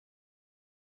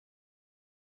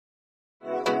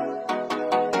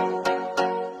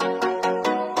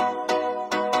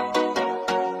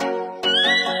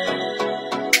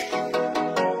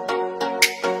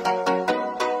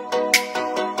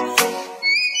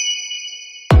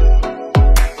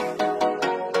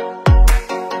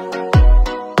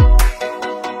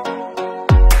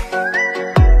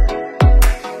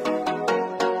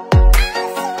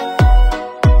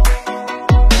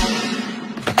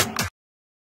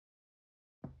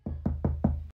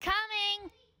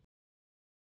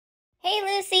Hey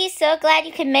Lucy, so glad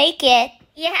you could make it.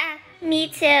 Yeah, me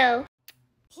too.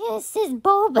 This is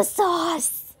boba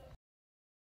sauce.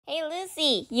 Hey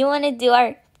Lucy, you want to do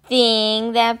our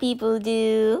thing that people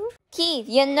do? Keith,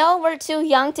 you know we're too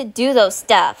young to do those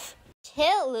stuff.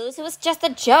 Chill, Luz, it was just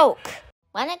a joke.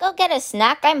 Wanna go get a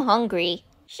snack? I'm hungry.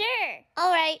 Sure.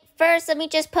 Alright, first let me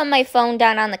just put my phone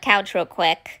down on the couch real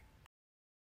quick.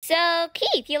 So,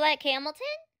 Keith, you like Hamilton?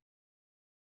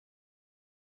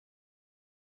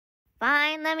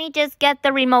 Fine, let me just get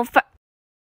the remote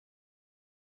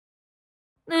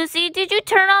Lucy, did you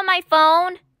turn on my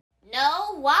phone?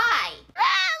 No, why?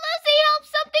 Lucy, help!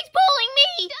 Something's pulling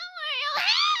me! Don't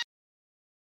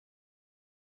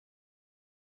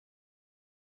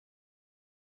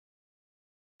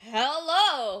worry,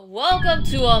 Hello! Welcome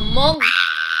to Among...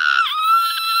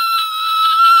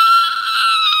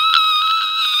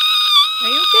 Can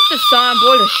you get the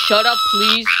soundboy to shut up,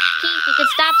 please? Keith, you can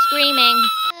stop screaming.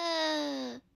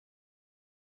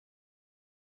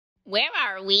 Where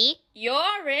are we?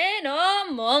 You're in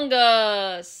Among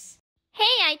Us! Hey,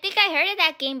 I think I heard of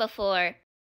that game before.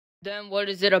 Then what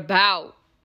is it about?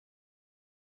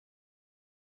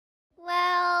 Well,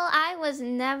 I was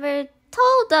never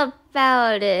told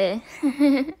about it.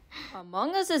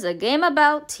 Among Us is a game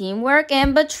about teamwork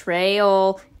and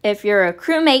betrayal. If you're a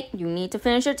crewmate, you need to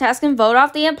finish your task and vote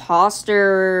off the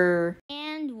imposter.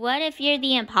 And what if you're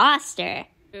the imposter?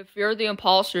 If you're the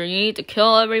imposter, you need to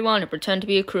kill everyone and pretend to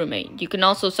be a crewmate. You can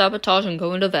also sabotage and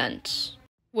go into vents.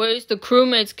 Ways the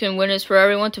crewmates can win is for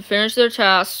everyone to finish their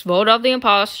tasks, vote off the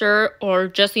imposter, or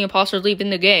just the imposter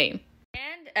leaving the game.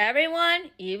 And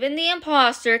everyone, even the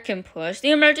imposter, can push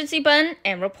the emergency button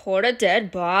and report a dead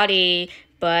body.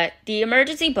 But the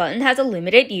emergency button has a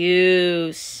limited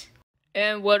use.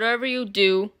 And whatever you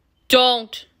do,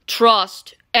 don't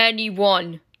trust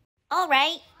anyone.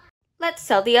 Alright. Let's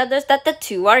tell the others that the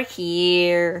two are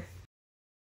here.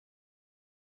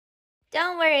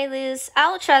 Don't worry, Luz.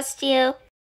 I'll trust you.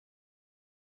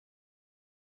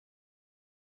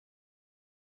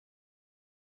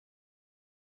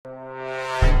 Yay!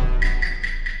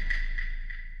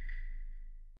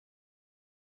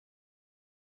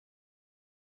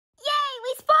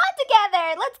 We spawned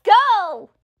together! Let's go!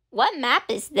 What map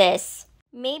is this?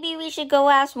 Maybe we should go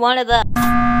ask one of the...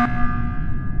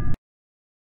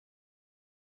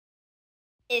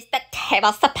 Is the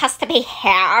table supposed to be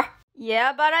here?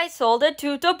 Yeah, but I sold it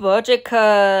to the budget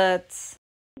cuts.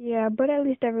 Yeah, but at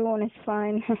least everyone is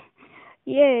fine.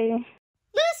 Yay.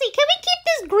 Lucy, can we keep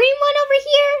this green one over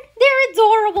here? They're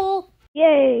adorable.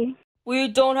 Yay. We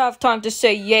don't have time to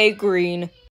say yay, green.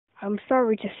 I'm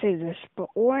sorry to say this, but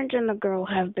Orange and the girl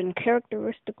have been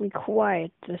characteristically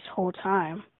quiet this whole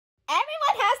time.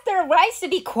 Everyone has their rights to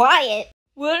be quiet.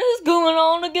 What is going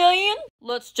on again?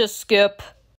 Let's just skip.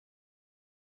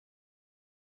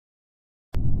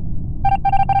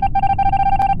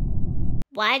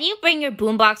 Why do you bring your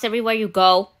boombox everywhere you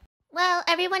go? Well,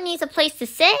 everyone needs a place to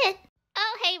sit.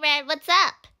 Oh, hey, Red, what's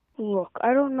up? Look,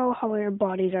 I don't know how your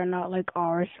bodies are not like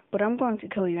ours, but I'm going to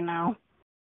kill you now.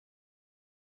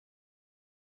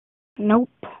 Nope.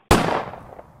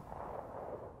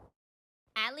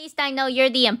 At least I know you're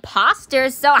the imposter,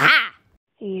 so ha!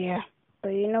 Yeah, but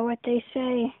you know what they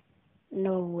say?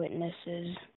 No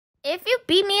witnesses. If you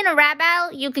beat me in a rap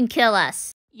battle, you can kill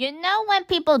us. You know when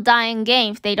people die in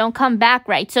games, they don't come back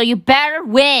right, so you better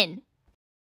win!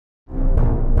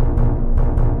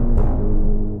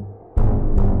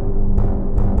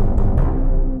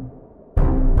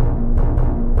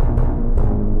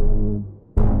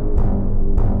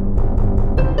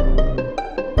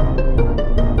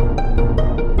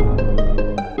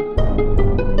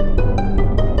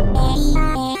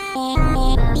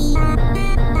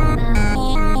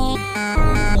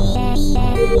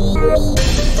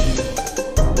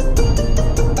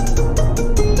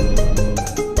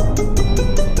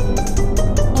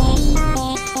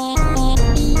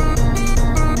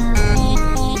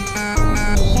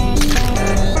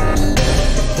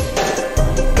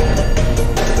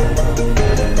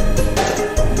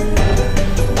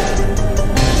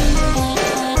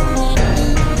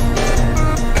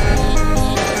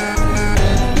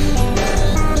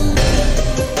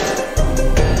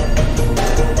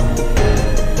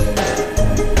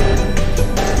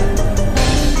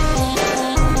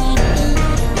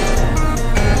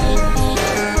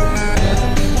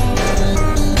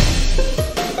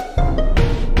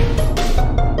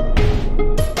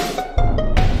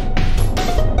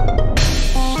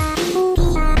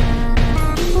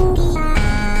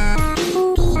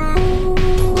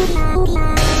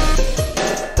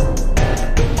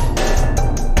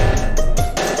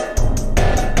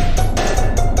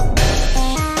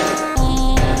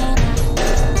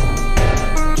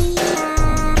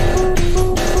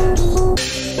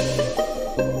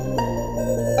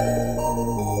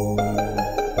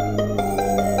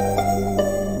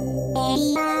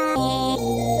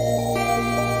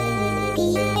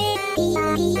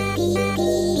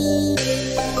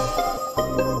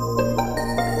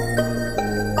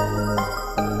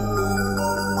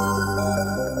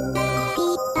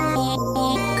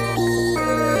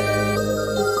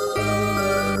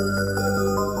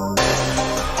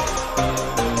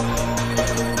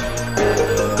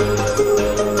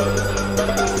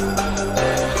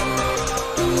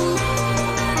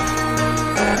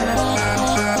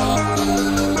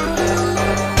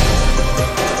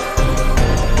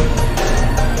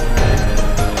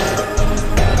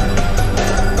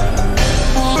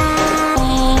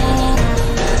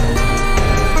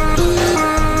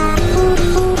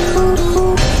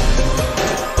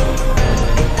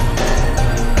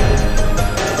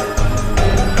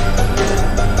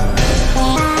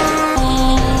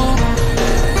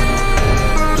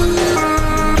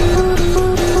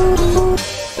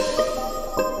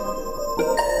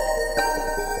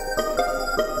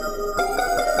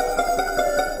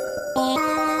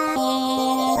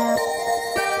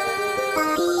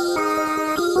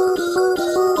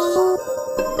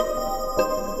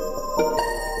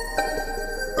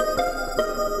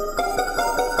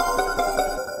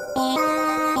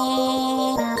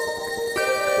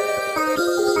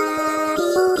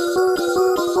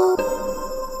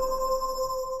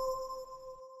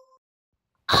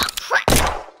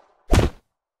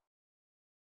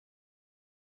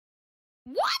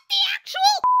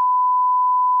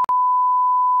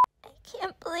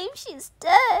 she's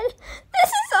dead. This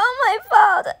is all my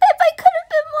fault. If I could have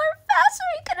been more faster,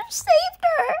 we could have saved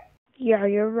her. Yeah,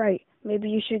 you're right. Maybe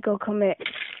you should go commit.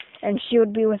 And she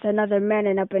would be with another man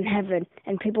and up in heaven,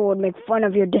 and people would make fun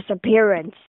of your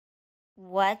disappearance.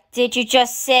 What did you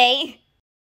just say?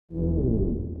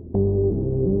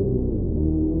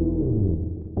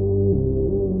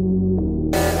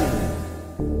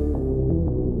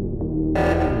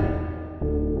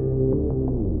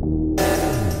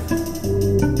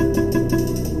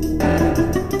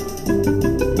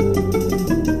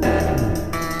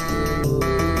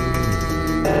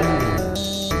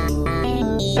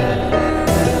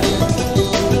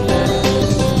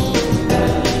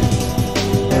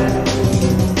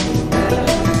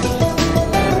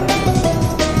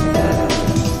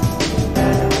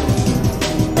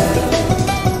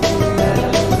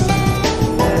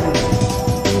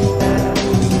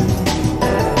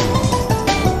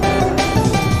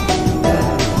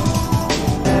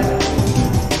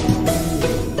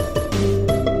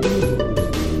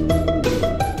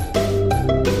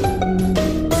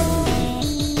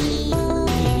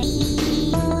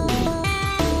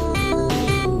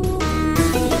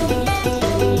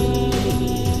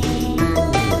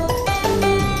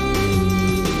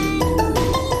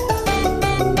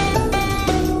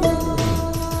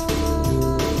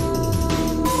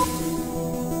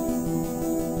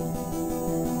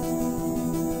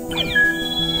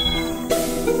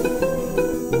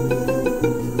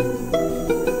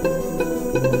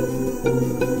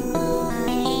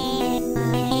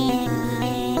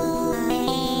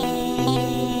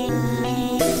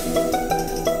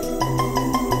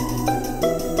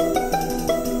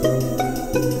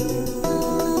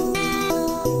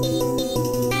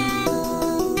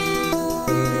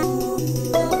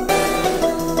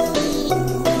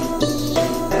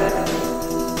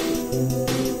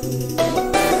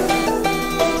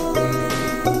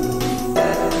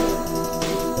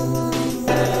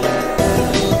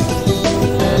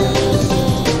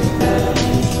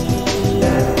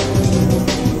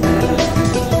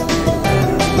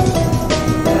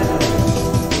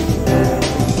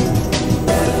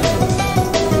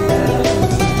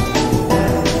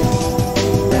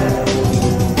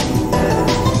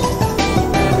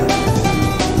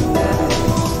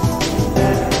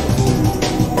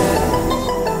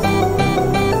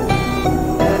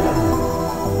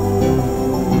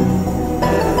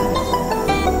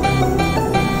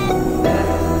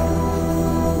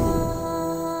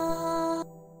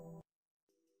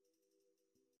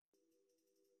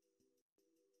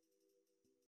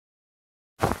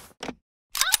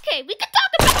 Okay, we can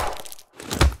talk about...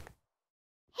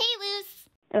 Hey, Luce.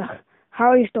 Ugh, how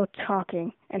are you still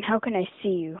talking? And how can I see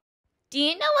you? Do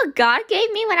you know what God gave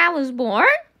me when I was born?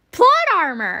 Plot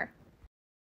armor.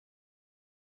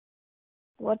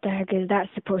 What the heck is that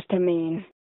supposed to mean?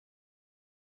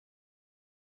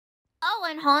 Oh,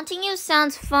 and haunting you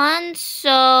sounds fun,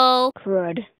 so...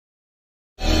 Crud.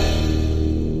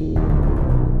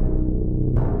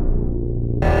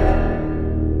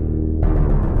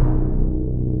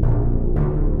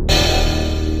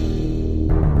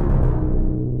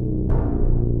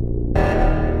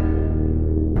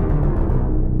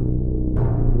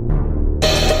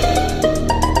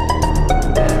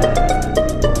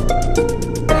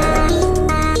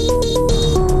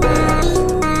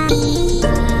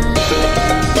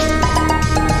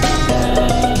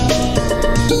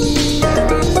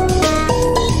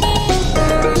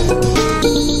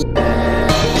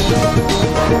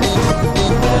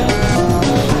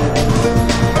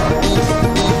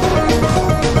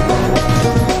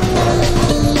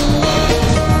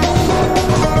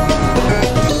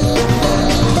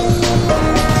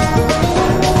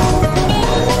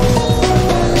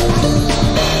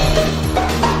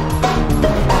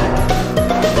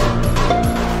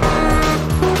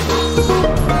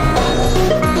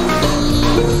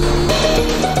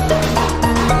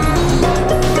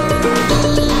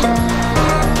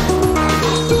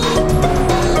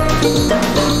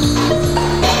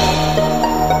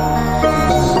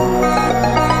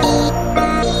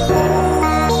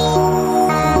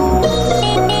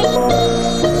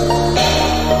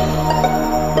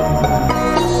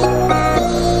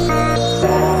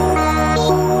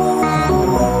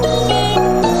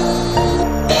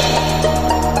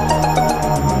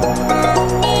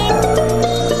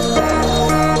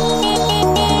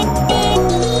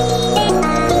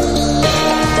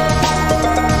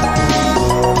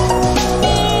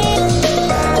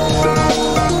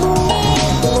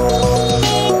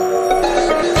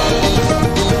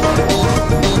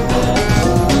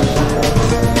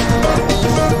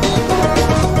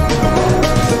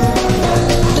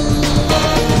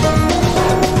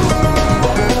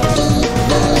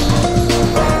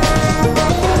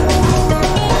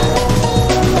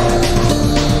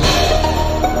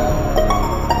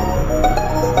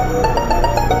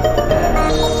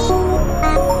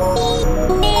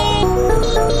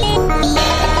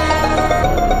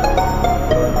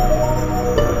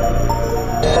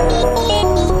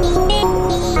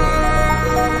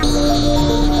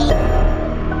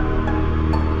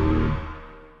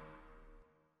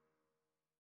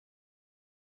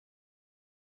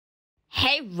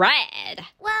 red.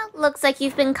 Well, looks like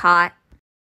you've been caught.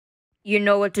 You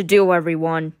know what to do,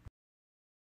 everyone.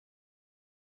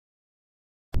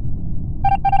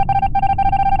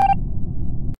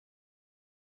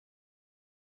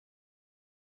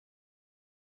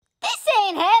 This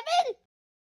ain't heaven!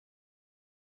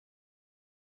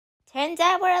 Turns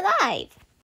out we're alive.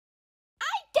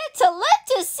 I get to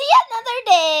live to see another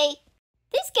day!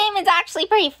 This game is actually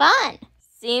pretty fun.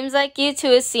 Seems like you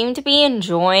two seem to be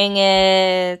enjoying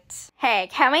it. Hey,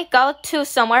 can we go to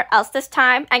somewhere else this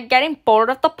time? I'm getting bored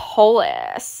of the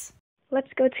police.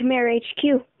 Let's go to Mirror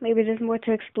HQ. Maybe there's more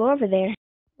to explore over there.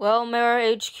 Well,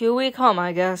 Mirror HQ we come,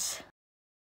 I guess.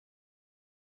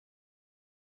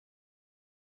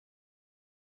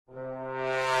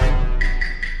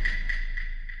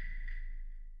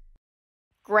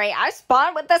 Great, I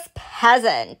spawned with this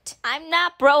peasant. I'm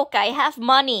not broke, I have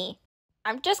money.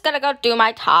 I'm just gonna go do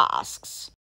my tasks.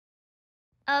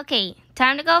 Okay,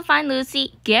 time to go find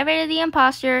Lucy, get rid of the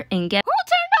imposter, and get